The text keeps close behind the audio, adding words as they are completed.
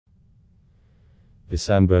The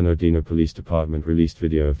San Bernardino Police Department released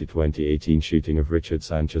video of the 2018 shooting of Richard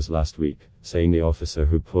Sanchez last week, saying the officer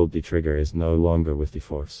who pulled the trigger is no longer with the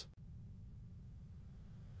force.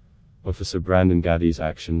 Officer Brandon Gaddy's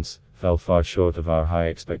actions fell far short of our high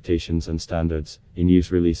expectations and standards, a news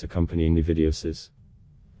release accompanying the video says.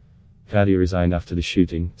 Gaddy resigned after the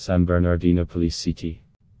shooting, San Bernardino Police CT.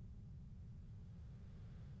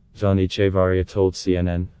 John Echevarria told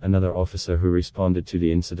CNN, another officer who responded to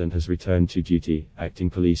the incident has returned to duty, Acting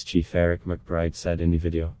Police Chief Eric McBride said in the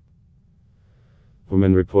video.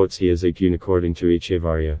 Woman reports he is a goon according to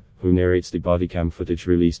Echevarria, who narrates the bodycam footage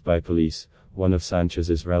released by police. One of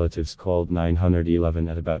Sanchez's relatives called 911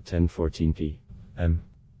 at about 10:14 p.m.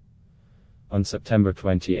 on September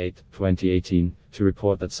 28, 2018, to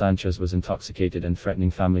report that Sanchez was intoxicated and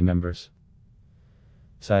threatening family members.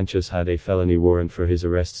 Sanchez had a felony warrant for his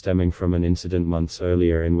arrest stemming from an incident months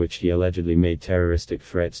earlier in which he allegedly made terroristic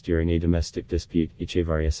threats during a domestic dispute,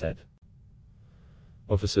 Echevarria said.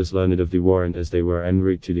 Officers learned of the warrant as they were en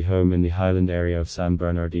route to the home in the Highland area of San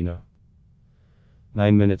Bernardino.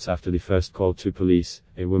 9 minutes after the first call to police,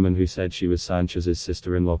 a woman who said she was Sanchez's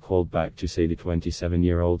sister-in-law called back to say the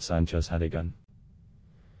 27-year-old Sanchez had a gun.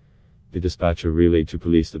 The dispatcher relayed to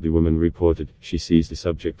police that the woman reported she sees the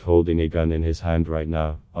subject holding a gun in his hand right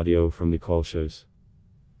now, audio from the call shows.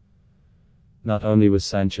 Not only was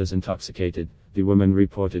Sanchez intoxicated, the woman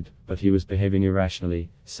reported, but he was behaving irrationally,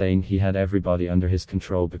 saying he had everybody under his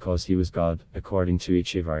control because he was God, according to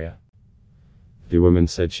Echevarria. The woman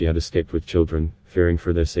said she had escaped with children, fearing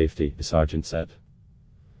for their safety, the sergeant said.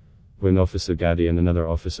 When Officer Gaddy and another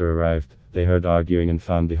officer arrived, they heard arguing and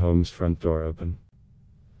found the home's front door open.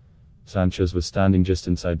 Sanchez was standing just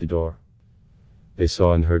inside the door. They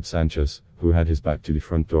saw and heard Sanchez, who had his back to the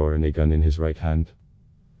front door and a gun in his right hand.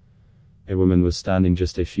 A woman was standing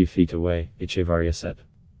just a few feet away, Echevarria said.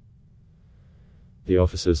 The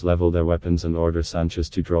officers level their weapons and order Sanchez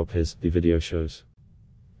to drop his, the video shows.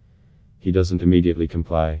 He doesn't immediately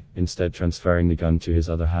comply, instead transferring the gun to his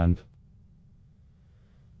other hand.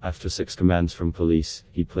 After 6 commands from police,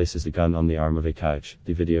 he places the gun on the arm of a couch,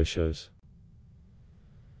 the video shows.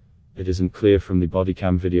 It isn't clear from the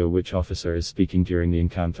bodycam video which officer is speaking during the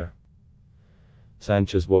encounter.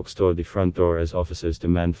 Sanchez walks toward the front door as officers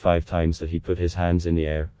demand 5 times that he put his hands in the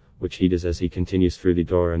air, which he does as he continues through the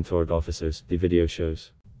door and toward officers, the video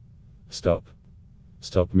shows. Stop.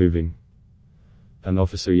 Stop moving. An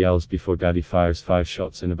officer yells before Gaddy fires 5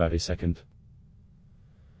 shots in about a second.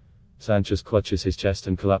 Sanchez clutches his chest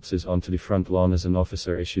and collapses onto the front lawn as an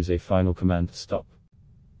officer issues a final command, stop.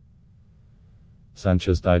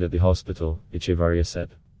 Sanchez died at the hospital, Echevarria said.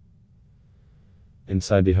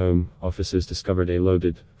 Inside the home, officers discovered a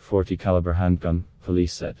loaded, .40 caliber handgun,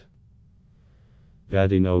 police said.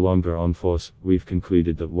 Gaddy no longer on force, we've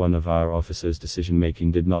concluded that one of our officers'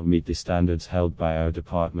 decision-making did not meet the standards held by our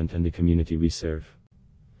department and the community we serve.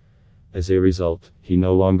 As a result, he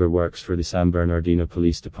no longer works for the San Bernardino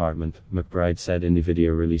Police Department, McBride said in the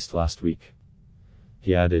video released last week.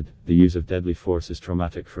 He added, the use of deadly force is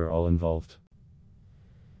traumatic for all involved.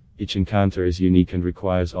 Each encounter is unique and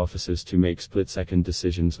requires officers to make split-second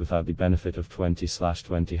decisions without the benefit of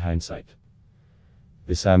 20/20 hindsight.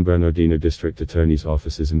 The San Bernardino District Attorney's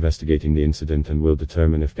Office is investigating the incident and will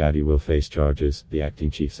determine if Gaddy will face charges, the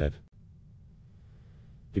acting chief said.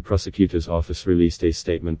 The prosecutor's office released a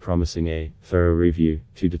statement promising a thorough review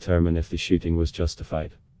to determine if the shooting was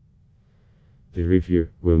justified. The review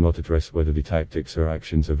will not address whether the tactics or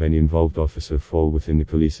actions of any involved officer fall within the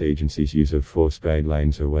police agency's use of force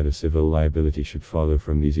guidelines or whether civil liability should follow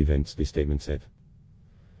from these events, the statement said.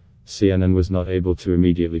 CNN was not able to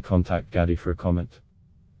immediately contact Gaddy for comment.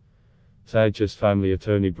 Sanchez family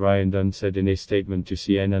attorney Brian Dunn said in a statement to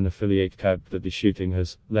CNN affiliate CAP that the shooting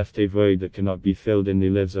has left a void that cannot be filled in the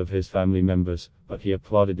lives of his family members, but he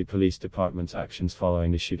applauded the police department's actions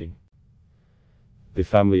following the shooting. The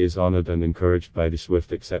family is honored and encouraged by the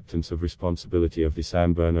swift acceptance of responsibility of the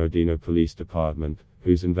San Bernardino Police Department,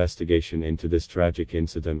 whose investigation into this tragic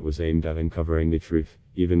incident was aimed at uncovering the truth,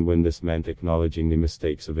 even when this meant acknowledging the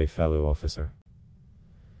mistakes of a fellow officer.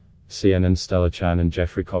 CNN's Stella Chan and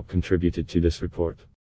Jeffrey Kopp contributed to this report.